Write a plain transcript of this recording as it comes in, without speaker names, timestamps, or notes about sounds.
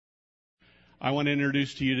I want to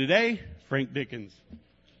introduce to you today Frank Dickens.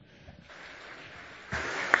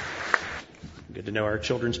 Good to know our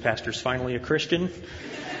children's pastor's finally a Christian.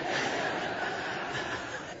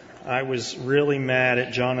 I was really mad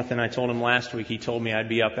at Jonathan. I told him last week, he told me I'd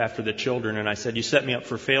be up after the children, and I said, you set me up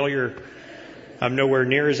for failure. I'm nowhere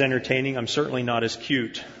near as entertaining. I'm certainly not as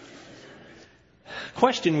cute.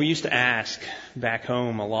 Question we used to ask back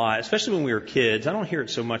home a lot, especially when we were kids, I don't hear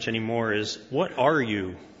it so much anymore, is, what are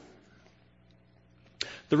you?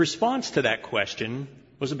 The response to that question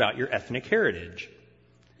was about your ethnic heritage.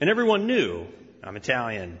 And everyone knew, I'm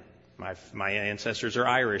Italian, my ancestors are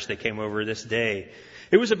Irish, they came over this day.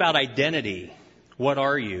 It was about identity. What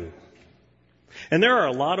are you? And there are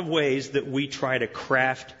a lot of ways that we try to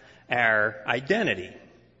craft our identity.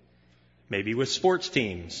 Maybe with sports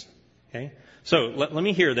teams. Okay? So let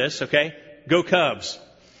me hear this, okay? Go Cubs.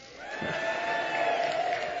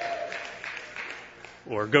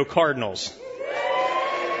 Or go Cardinals.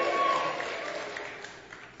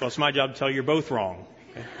 Well, it's my job to tell you you're both wrong.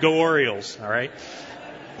 Okay? Go Orioles, all right?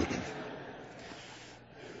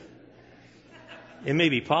 It may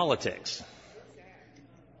be politics.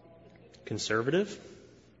 Conservative,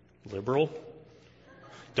 liberal.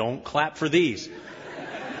 Don't clap for these.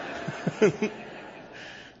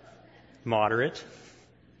 Moderate.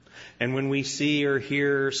 And when we see or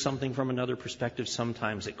hear something from another perspective,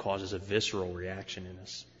 sometimes it causes a visceral reaction in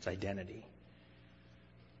us. It's identity.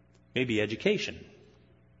 Maybe education.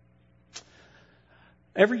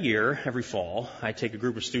 Every year, every fall, I take a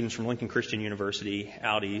group of students from Lincoln Christian University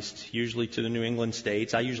out east, usually to the New England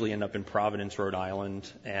states. I usually end up in Providence, Rhode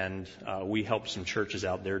Island, and we help some churches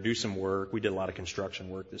out there do some work. We did a lot of construction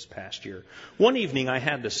work this past year. One evening, I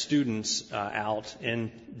had the students out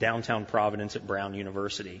in downtown Providence at Brown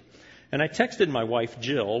University. And I texted my wife,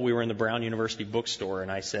 Jill. We were in the Brown University bookstore,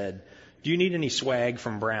 and I said, "Do you need any swag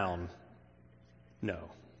from Brown?" No.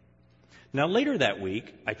 Now, later that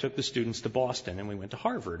week, I took the students to Boston, and we went to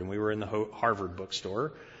Harvard, and we were in the Harvard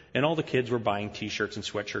bookstore, and all the kids were buying T-shirts and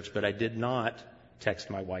sweatshirts, but I did not text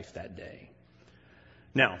my wife that day.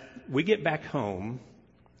 Now, we get back home,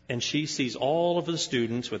 and she sees all of the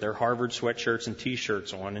students with their Harvard sweatshirts and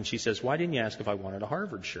T-shirts on, and she says, "Why didn't you ask if I wanted a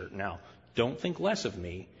Harvard shirt?" Now, don't think less of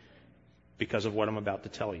me because of what I'm about to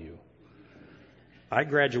tell you. I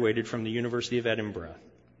graduated from the University of Edinburgh,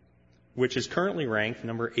 which is currently ranked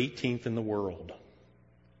number 18th in the world.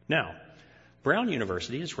 Now, Brown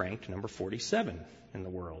University is ranked number 47 in the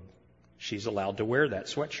world. She's allowed to wear that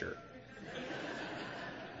sweatshirt.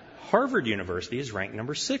 Harvard University is ranked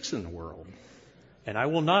number 6 in the world. And I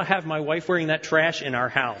will not have my wife wearing that trash in our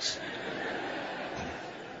house.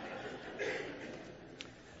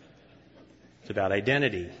 It's about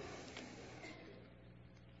identity.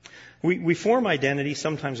 We form identity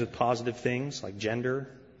sometimes with positive things like gender,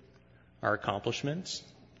 our accomplishments,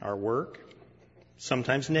 our work,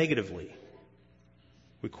 sometimes negatively.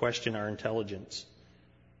 We question our intelligence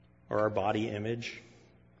or our body image.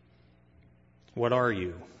 What are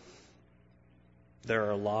you? There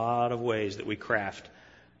are a lot of ways that we craft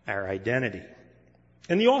our identity.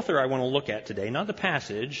 And the author I want to look at today, not the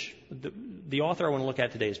passage, the author I want to look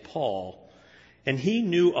at today is Paul. And he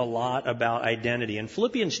knew a lot about identity. In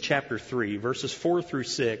Philippians chapter 3, verses 4 through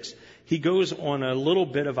 6, he goes on a little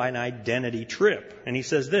bit of an identity trip. And he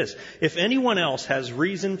says this, "If anyone else has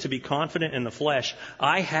reason to be confident in the flesh,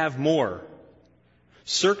 I have more.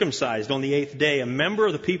 Circumcised on the 8th day, a member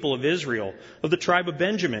of the people of Israel, of the tribe of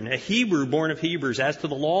Benjamin, a Hebrew born of Hebrews, as to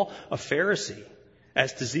the law, a Pharisee,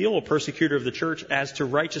 as to zeal, a persecutor of the church, as to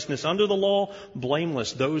righteousness under the law,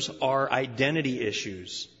 blameless." Those are identity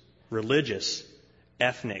issues, religious,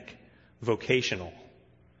 ethnic, vocational.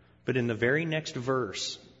 But in the very next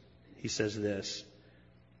verse, he says this,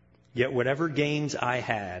 "Yet whatever gains I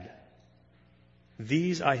had,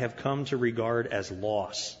 these I have come to regard as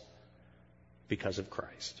loss because of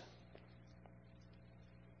Christ."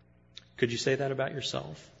 Could you say that about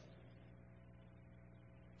yourself?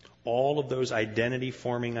 All of those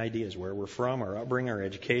identity-forming ideas, where we're from, our upbringing, our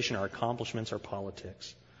education, our accomplishments, our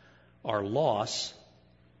politics, are loss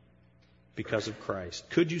because of Christ.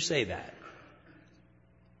 Could you say that?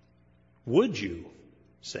 Would you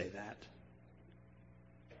say that?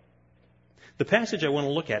 The passage I want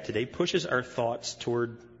to look at today pushes our thoughts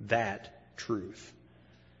toward that truth.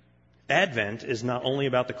 Advent is not only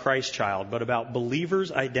about the Christ child, but about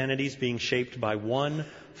believers' identities being shaped by one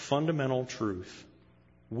fundamental truth.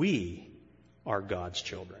 We are God's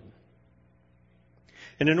children.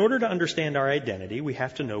 And in order to understand our identity, we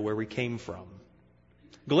have to know where we came from.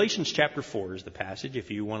 Galatians chapter 4 is the passage.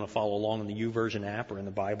 If you want to follow along in the YouVersion app or in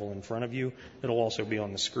the Bible in front of you, it'll also be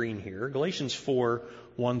on the screen here. Galatians 4,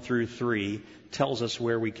 1 through 3 tells us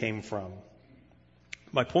where we came from.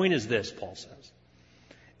 My point is this, Paul says.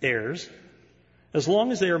 Heirs, as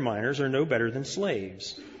long as they are minors, are no better than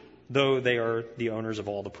slaves, though they are the owners of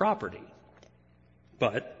all the property.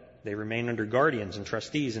 But they remain under guardians and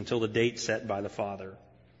trustees until the date set by the father.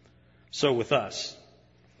 So with us,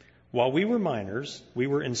 while we were minors, we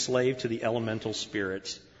were enslaved to the elemental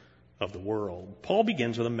spirits of the world. Paul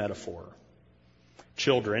begins with a metaphor.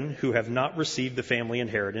 Children who have not received the family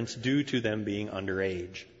inheritance due to them being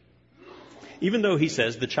underage. Even though he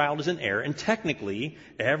says the child is an heir, and technically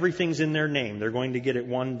everything's in their name, they're going to get it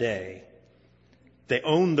one day. They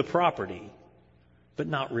own the property, but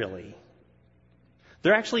not really.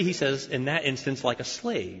 They're actually, he says, in that instance, like a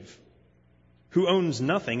slave who owns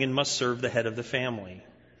nothing and must serve the head of the family.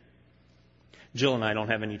 Jill and I don't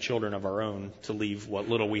have any children of our own to leave what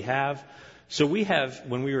little we have. So we have,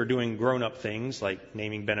 when we were doing grown-up things like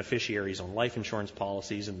naming beneficiaries on life insurance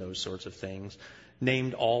policies and those sorts of things,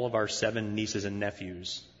 named all of our 7 nieces and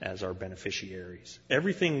nephews as our beneficiaries.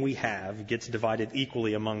 Everything we have gets divided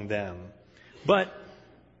equally among them. But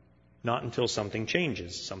not until something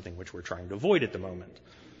changes, something which we're trying to avoid at the moment.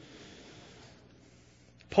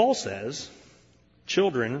 Paul says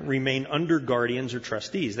children remain under guardians or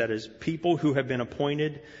trustees, that is, people who have been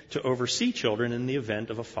appointed to oversee children in the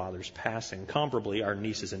event of a father's passing. Comparably, our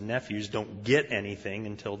nieces and nephews don't get anything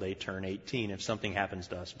until they turn 18 if something happens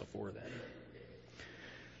to us before then.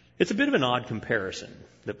 It's a bit of an odd comparison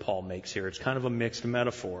that Paul makes here. It's kind of a mixed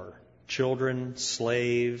metaphor. Children,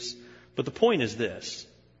 slaves. But the point is this.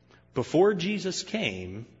 Before Jesus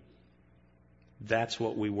came, that's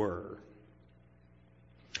what we were.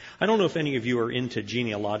 I don't know if any of you are into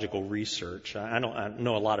genealogical research. I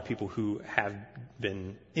know a lot of people who have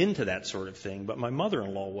been into that sort of thing, but my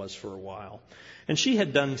mother-in-law was for a while. And she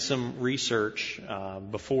had done some research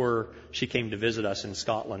before she came to visit us in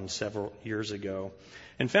Scotland several years ago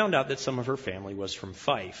and found out that some of her family was from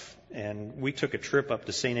Fife. And we took a trip up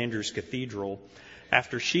to St. Andrew's Cathedral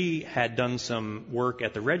after she had done some work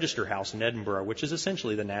at the Register House in Edinburgh, which is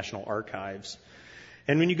essentially the National Archives.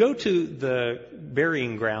 And when you go to the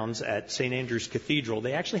burying grounds at St. Andrew's Cathedral,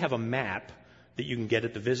 they actually have a map that you can get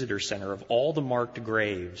at the visitor center of all the marked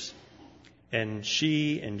graves. And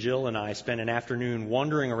she and Jill and I spent an afternoon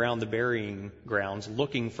wandering around the burying grounds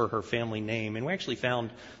looking for her family name. And we actually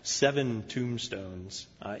found 7 tombstones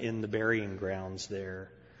in the burying grounds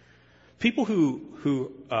there. People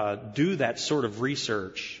who do that sort of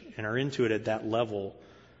research and are into it at that level,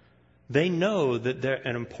 they know that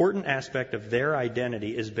an important aspect of their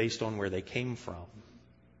identity is based on where they came from.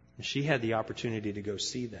 And she had the opportunity to go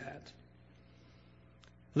see that.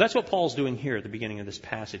 That's what Paul's doing here at the beginning of this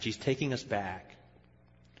passage. He's taking us back.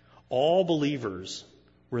 All believers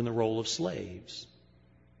were in the role of slaves.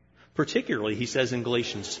 Particularly, he says in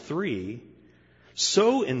Galatians 3,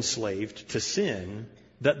 so enslaved to sin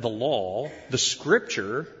that the law, the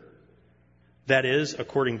Scripture, that is,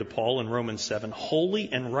 according to Paul in Romans 7, holy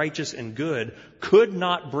and righteous and good, could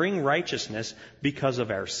not bring righteousness because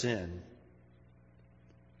of our sin.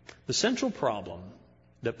 The central problem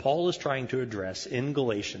that Paul is trying to address in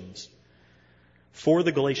Galatians for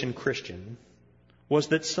the Galatian Christian was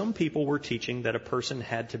that some people were teaching that a person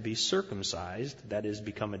had to be circumcised, that is,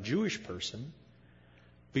 become a Jewish person,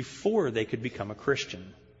 before they could become a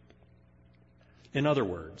Christian. In other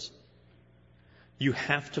words, you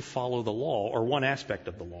have to follow the law, or one aspect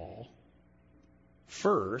of the law,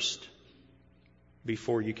 first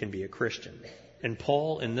before you can be a Christian. And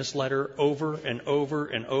Paul, in this letter, over and over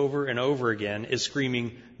and over and over again, is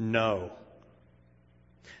screaming, no.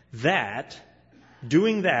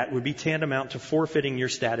 Doing that would be tantamount to forfeiting your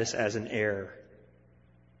status as an heir,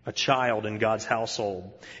 a child in God's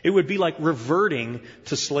household. It would be like reverting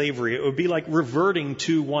to slavery. It would be like reverting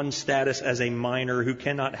to one's status as a minor who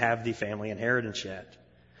cannot have the family inheritance yet.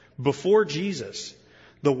 Before Jesus,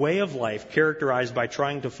 the way of life characterized by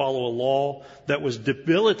trying to follow a law that was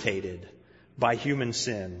debilitated by human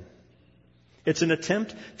sin. It's an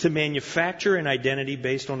attempt to manufacture an identity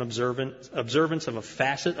based on observance of a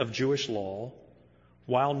facet of Jewish law,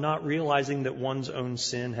 while not realizing that one's own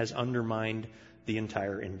sin has undermined the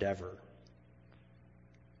entire endeavor.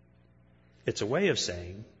 It's a way of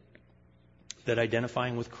saying that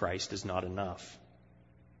identifying with Christ is not enough,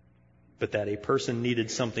 but that a person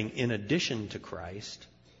needed something in addition to Christ,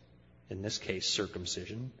 in this case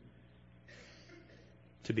circumcision,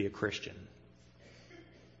 to be a Christian.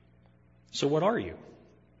 So what are you?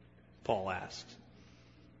 Paul asks.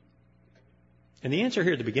 And the answer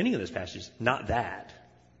here at the beginning of this passage is not that.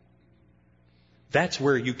 That's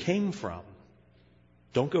where you came from.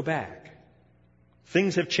 Don't go back.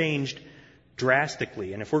 Things have changed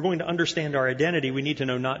drastically. And if we're going to understand our identity, we need to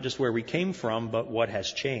know not just where we came from, but what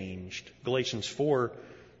has changed. Galatians 4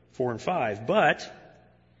 and 5. But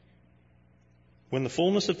when the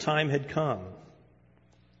fullness of time had come,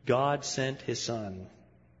 God sent His Son,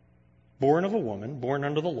 born of a woman, born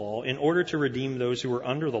under the law, in order to redeem those who were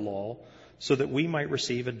under the law, so that we might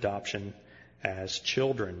receive adoption as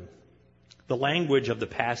children. The language of the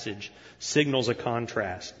passage signals a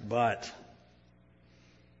contrast, but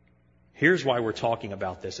here's why we're talking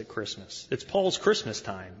about this at Christmas. It's Paul's Christmas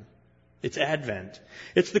time. It's Advent.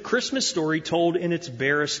 It's the Christmas story told in its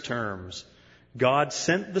barest terms. God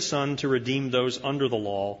sent the Son to redeem those under the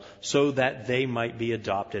law so that they might be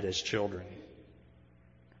adopted as children.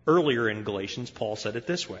 Earlier in Galatians, Paul said it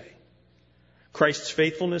this way. Christ's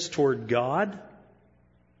faithfulness toward God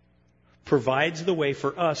provides the way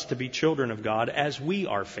for us to be children of God as we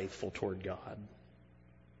are faithful toward God.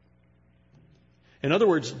 In other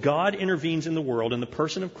words, God intervenes in the world in the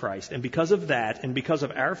person of Christ, and because of that, and because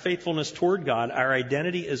of our faithfulness toward God, our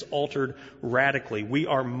identity is altered radically. We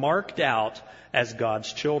are marked out as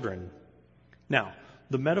God's children. Now,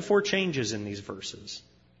 the metaphor changes in these verses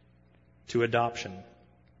to adoption.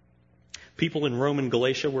 People in Roman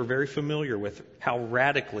Galatia were very familiar with how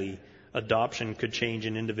radically adoption could change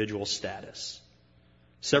an individual's status.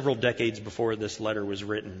 Several decades before this letter was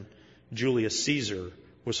written, Julius Caesar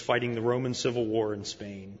was fighting the Roman Civil War in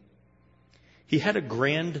Spain. He had a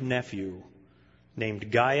grandnephew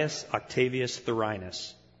named Gaius Octavius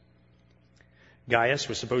Thurinus. Gaius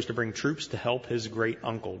was supposed to bring troops to help his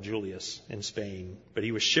great-uncle Julius in Spain, but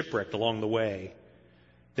he was shipwrecked along the way.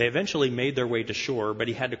 They eventually made their way to shore, but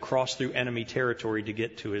he had to cross through enemy territory to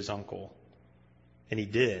get to his uncle. And he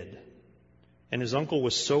did. And his uncle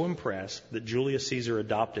was so impressed that Julius Caesar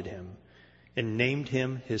adopted him and named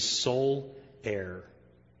him his sole heir.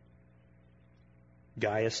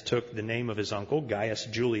 Gaius took the name of his uncle, Gaius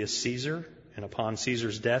Julius Caesar, and upon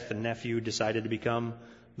Caesar's death, the nephew decided to become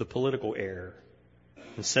the political heir.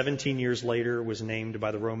 And 17 years later was named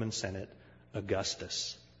by the Roman Senate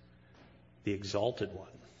Augustus, the exalted one.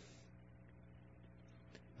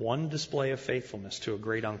 One display of faithfulness to a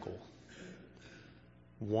great uncle,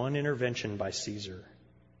 one intervention by Caesar,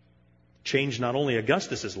 changed not only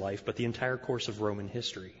Augustus's life, but the entire course of Roman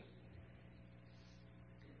history.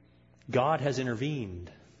 God has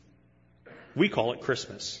intervened. We call it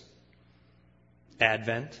Christmas.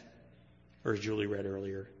 Advent, or as Julie read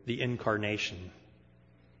earlier, the incarnation.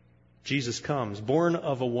 Jesus comes, born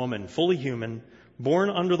of a woman, fully human, born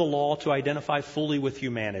under the law to identify fully with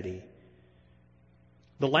humanity.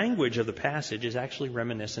 The language of the passage is actually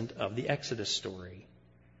reminiscent of the Exodus story.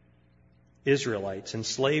 Israelites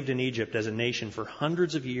enslaved in Egypt as a nation for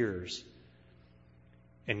hundreds of years,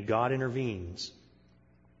 and God intervenes.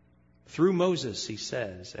 Through Moses, he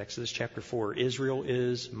says, Exodus chapter 4, Israel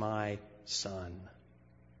is my son.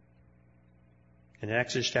 And in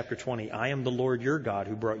Exodus chapter 20, I am the Lord your God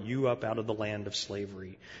who brought you up out of the land of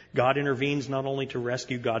slavery. God intervenes not only to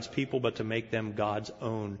rescue God's people, but to make them God's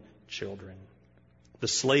own children. The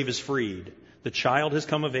slave is freed. The child has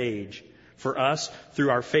come of age. For us, through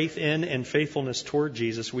our faith in and faithfulness toward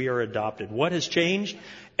Jesus, we are adopted. What has changed?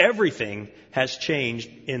 Everything has changed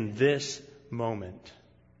in this moment.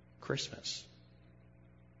 Christmas.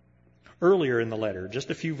 Earlier in the letter, just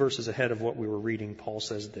a few verses ahead of what we were reading, Paul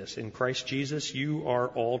says this, in Christ Jesus, you are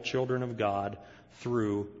all children of God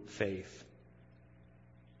through faith.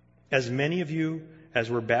 As many of you as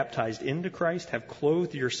were baptized into Christ have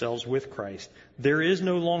clothed yourselves with Christ. There is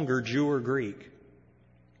no longer Jew or Greek.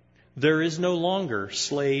 There is no longer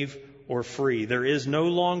slave or free. There is no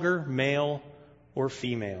longer male or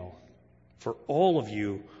female. For all of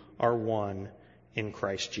you are one in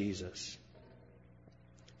Christ Jesus.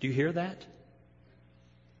 Do you hear that?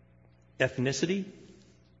 Ethnicity,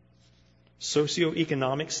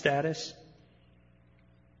 socioeconomic status,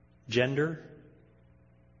 gender,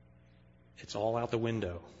 it's all out the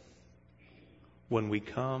window when we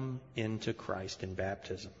come into Christ in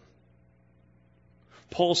baptism.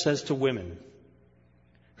 Paul says to women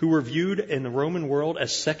who were viewed in the Roman world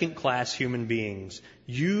as second-class human beings,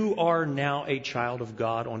 you are now a child of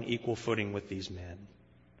God on equal footing with these men.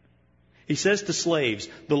 He says to slaves,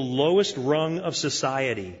 the lowest rung of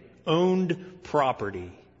society, owned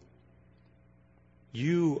property,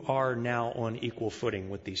 you are now on equal footing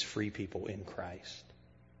with these free people in Christ.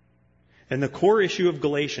 And the core issue of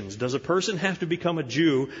Galatians, does a person have to become a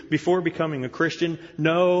Jew before becoming a Christian?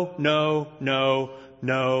 No, no, no,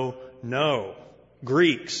 no, no.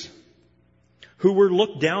 Greeks who were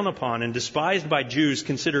looked down upon and despised by Jews,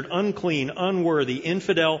 considered unclean, unworthy,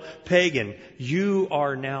 infidel, pagan, you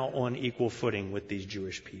are now on equal footing with these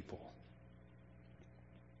Jewish people.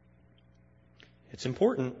 It's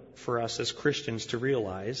important for us as Christians to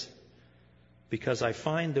realize, because I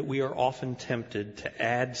find that we are often tempted to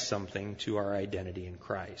add something to our identity in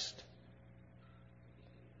Christ.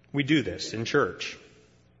 We do this in church.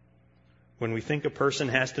 When we think a person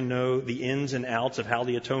has to know the ins and outs of how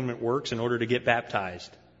the atonement works in order to get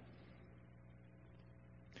baptized.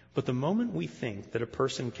 But the moment we think that a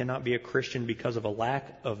person cannot be a Christian because of a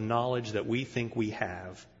lack of knowledge that we think we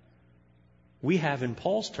have in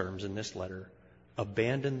Paul's terms in this letter,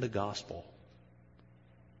 abandoned the gospel.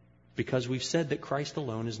 Because we've said that Christ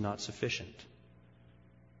alone is not sufficient.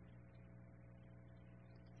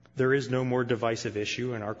 There is no more divisive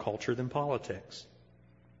issue in our culture than politics.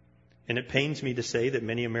 And it pains me to say that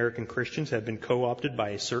many American Christians have been co-opted by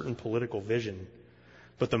a certain political vision.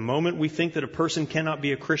 But the moment we think that a person cannot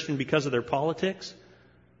be a Christian because of their politics,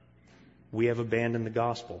 we have abandoned the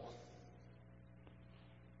gospel.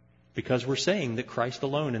 Because we're saying that Christ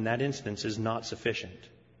alone in that instance is not sufficient.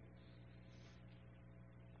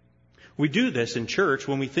 We do this in church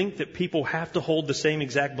when we think that people have to hold the same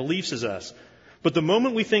exact beliefs as us. But the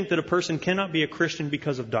moment we think that a person cannot be a Christian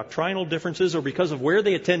because of doctrinal differences or because of where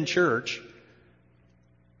they attend church,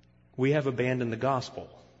 we have abandoned the gospel.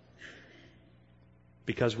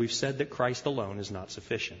 Because we've said that Christ alone is not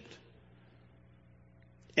sufficient.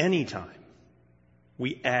 Anytime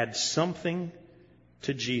we add something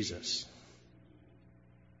to Jesus,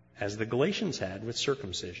 as the Galatians had with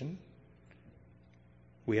circumcision,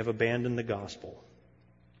 we have abandoned the gospel.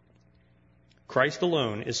 Christ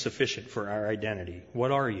alone is sufficient for our identity.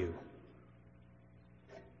 What are you?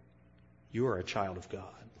 You are a child of God.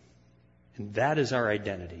 And that is our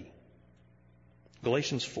identity.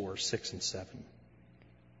 Galatians 4, 6 and 7.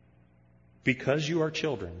 Because you are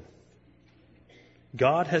children,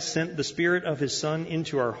 God has sent the Spirit of His Son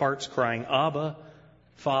into our hearts, crying, Abba,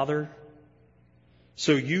 Father.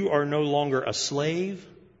 So you are no longer a slave,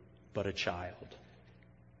 but a child.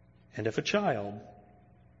 And if a child,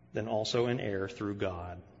 then also an heir through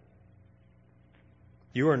God.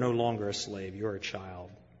 You are no longer a slave, you are a child,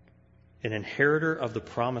 an inheritor of the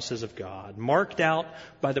promises of God, marked out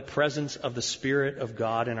by the presence of the Spirit of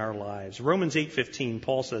God in our lives. Romans 8:15,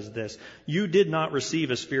 Paul says this, you did not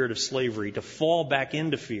receive a spirit of slavery to fall back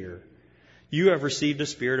into fear. You have received a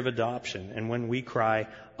spirit of adoption, and when we cry,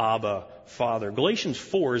 Abba, Father. Galatians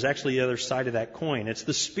 4 is actually the other side of that coin. It's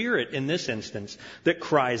the Spirit in this instance that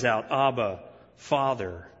cries out, Abba,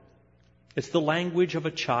 Father. It's the language of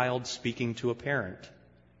a child speaking to a parent.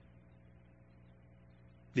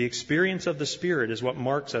 The experience of the Spirit is what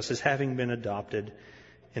marks us as having been adopted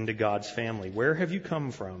into God's family. Where have you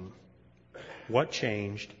come from? What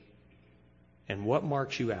changed? And what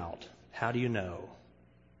marks you out? How do you know?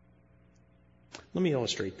 Let me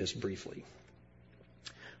illustrate this briefly.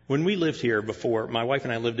 When we lived here before, my wife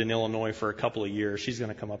and I lived in Illinois for a couple of years. She's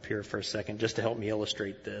going to come up here for a second just to help me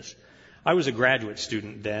illustrate this. I was a graduate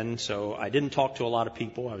student then, so I didn't talk to a lot of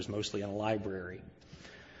people. I was mostly in a library.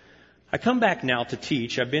 I come back now to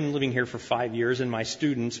teach. I've been living here for 5 years, and my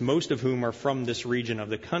students, most of whom are from this region of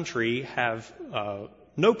the country, have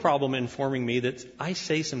no problem informing me that I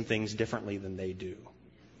say some things differently than they do.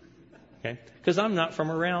 Okay? Because I'm not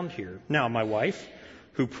from around here. Now, my wife,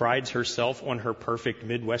 who prides herself on her perfect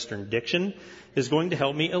Midwestern diction, is going to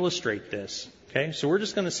help me illustrate this. Okay? So we're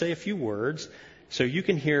just going to say a few words so you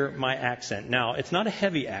can hear my accent. Now, it's not a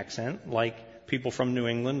heavy accent like people from New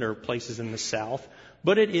England or places in the South,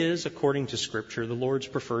 but it is, according to Scripture, the Lord's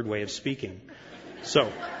preferred way of speaking.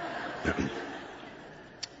 So,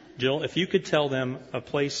 Jill, if you could tell them a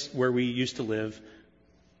place where we used to live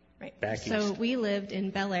back east. So we lived in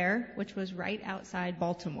Bel Air, which was right outside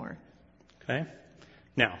Baltimore. Okay.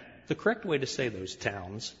 Now, the correct way to say those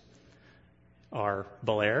towns are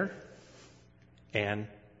Bel Air and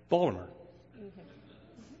Baltimore.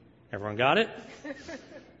 Everyone got it?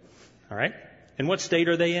 All right. And what state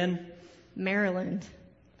are they in? Maryland.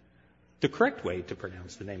 The correct way to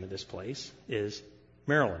pronounce the name of this place is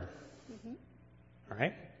Maryland. All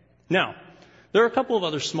right. Now, there are a couple of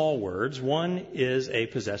other small words. One is a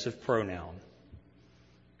possessive pronoun.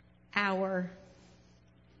 Our.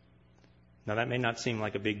 Now, that may not seem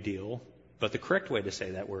like a big deal, but the correct way to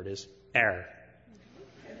say that word is our.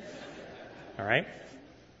 All right?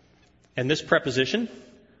 And this preposition?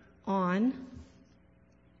 On.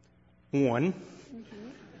 One.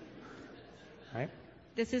 Right?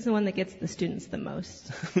 This is the one that gets the students the most.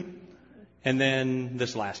 And then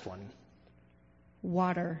this last one.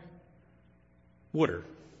 Water. Water.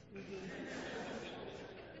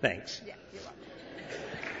 Thanks. Yeah, you're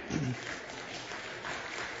welcome.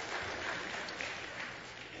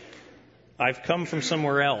 I've come from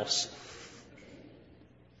somewhere else.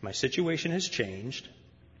 My situation has changed,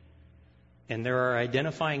 and there are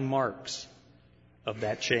identifying marks of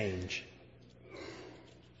that change.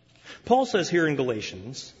 Paul says here in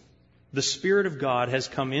Galatians, the Spirit of God has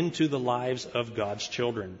come into the lives of God's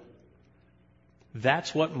children.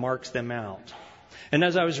 That's what marks them out. And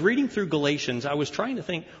as I was reading through Galatians, I was trying to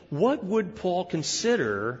think, what would Paul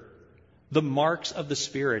consider the marks of the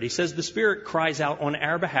Spirit? He says the Spirit cries out on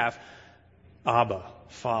our behalf, Abba,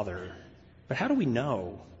 Father. But how do we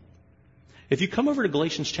know? If you come over to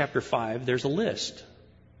Galatians chapter 5, there's a list.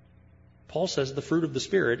 Paul says the fruit of the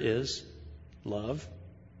Spirit is love,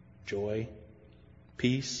 joy,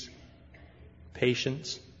 peace,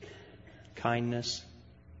 patience, kindness,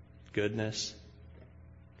 goodness,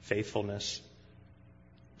 faithfulness,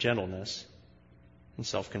 gentleness, and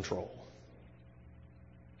self-control.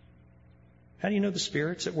 How do you know the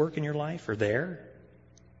spirits at work in your life are there?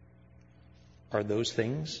 Are those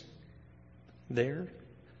things there?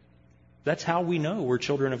 That's how we know we're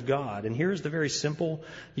children of God. And here's the very simple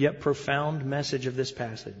yet profound message of this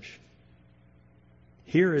passage.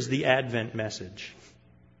 Here is the Advent message.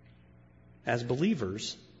 As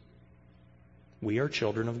believers, we are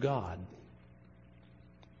children of God.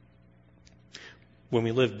 When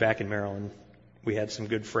we lived back in Maryland, we had some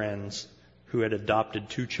good friends who had adopted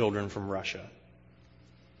 2 children from Russia.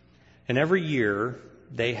 And every year,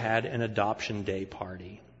 they had an adoption day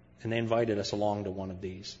party. And they invited us along to one of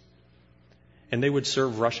these. And they would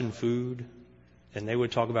serve Russian food. And they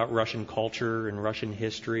would talk about Russian culture and Russian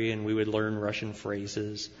history. And we would learn Russian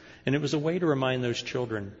phrases. And it was a way to remind those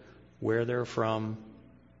children where they're from,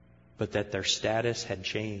 but that their status had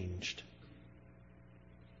changed.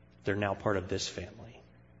 They're now part of this family.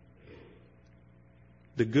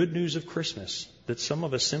 The good news of Christmas that some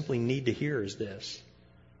of us simply need to hear is this.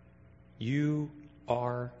 You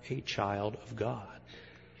are a child of God.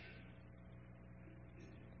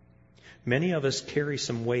 Many of us carry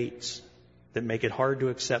some weights that make it hard to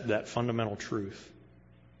accept that fundamental truth.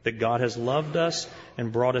 That God has loved us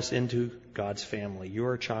and brought us into God's family.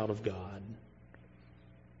 You're a child of God.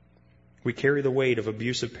 We carry the weight of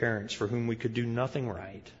abusive parents for whom we could do nothing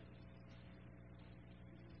right.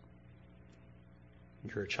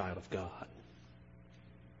 You're a child of God.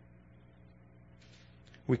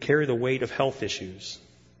 We carry the weight of health issues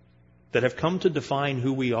that have come to define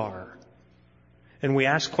who we are. And we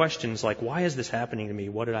ask questions like, why is this happening to me?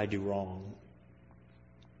 What did I do wrong?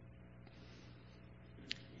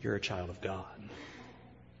 You're a child of God.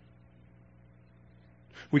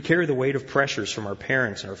 We carry the weight of pressures from our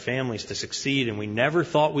parents and our families to succeed, and we never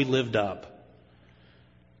thought we lived up.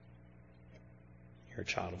 You're a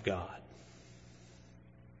child of God.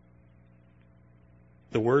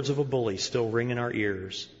 The words of a bully still ring in our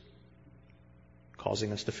ears,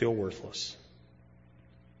 causing us to feel worthless.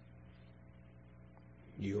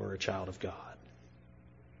 You are a child of God.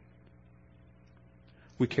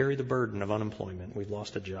 We carry the burden of unemployment. We've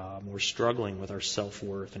lost a job. We're struggling with our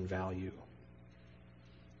self-worth and value.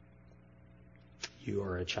 You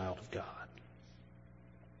are a child of God.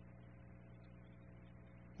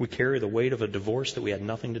 We carry the weight of a divorce that we had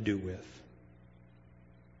nothing to do with.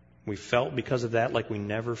 We felt because of that like we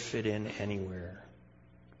never fit in anywhere.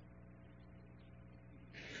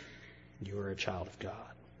 You are a child of God.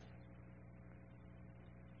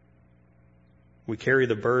 We carry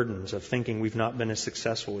the burdens of thinking we've not been as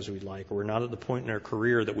successful as we'd like, or we're not at the point in our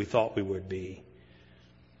career that we thought we would be.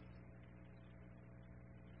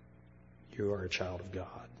 You are a child of God.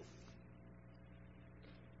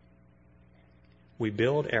 We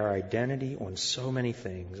build our identity on so many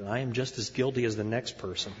things, and I am just as guilty as the next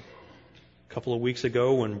person. A couple of weeks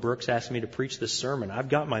ago when Brooks asked me to preach this sermon, I've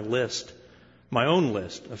got my list, my own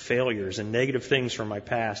list of failures and negative things from my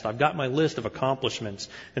past. I've got my list of accomplishments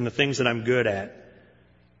and the things that I'm good at.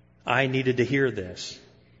 I needed to hear this.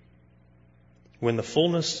 When the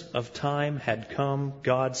fullness of time had come,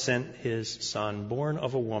 God sent His Son, born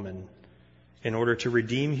of a woman, in order to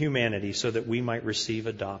redeem humanity so that we might receive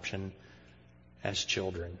adoption as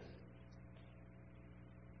children.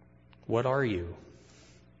 What are you?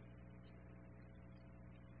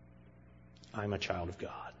 I'm a child of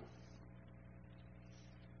God.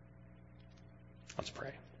 Let's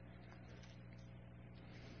pray.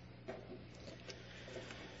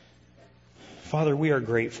 Father, we are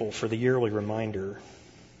grateful for the yearly reminder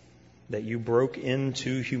that you broke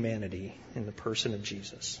into humanity in the person of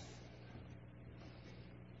Jesus.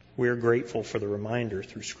 We are grateful for the reminder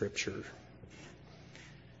through Scripture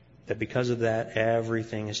that because of that,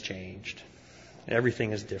 everything has changed.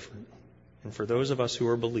 Everything is different. And for those of us who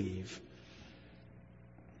are believe,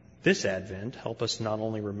 this Advent, help us not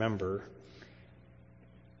only remember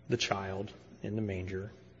the child in the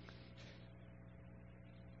manger,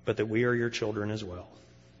 but that we are your children as well.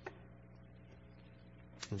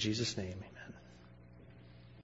 In Jesus' name, amen.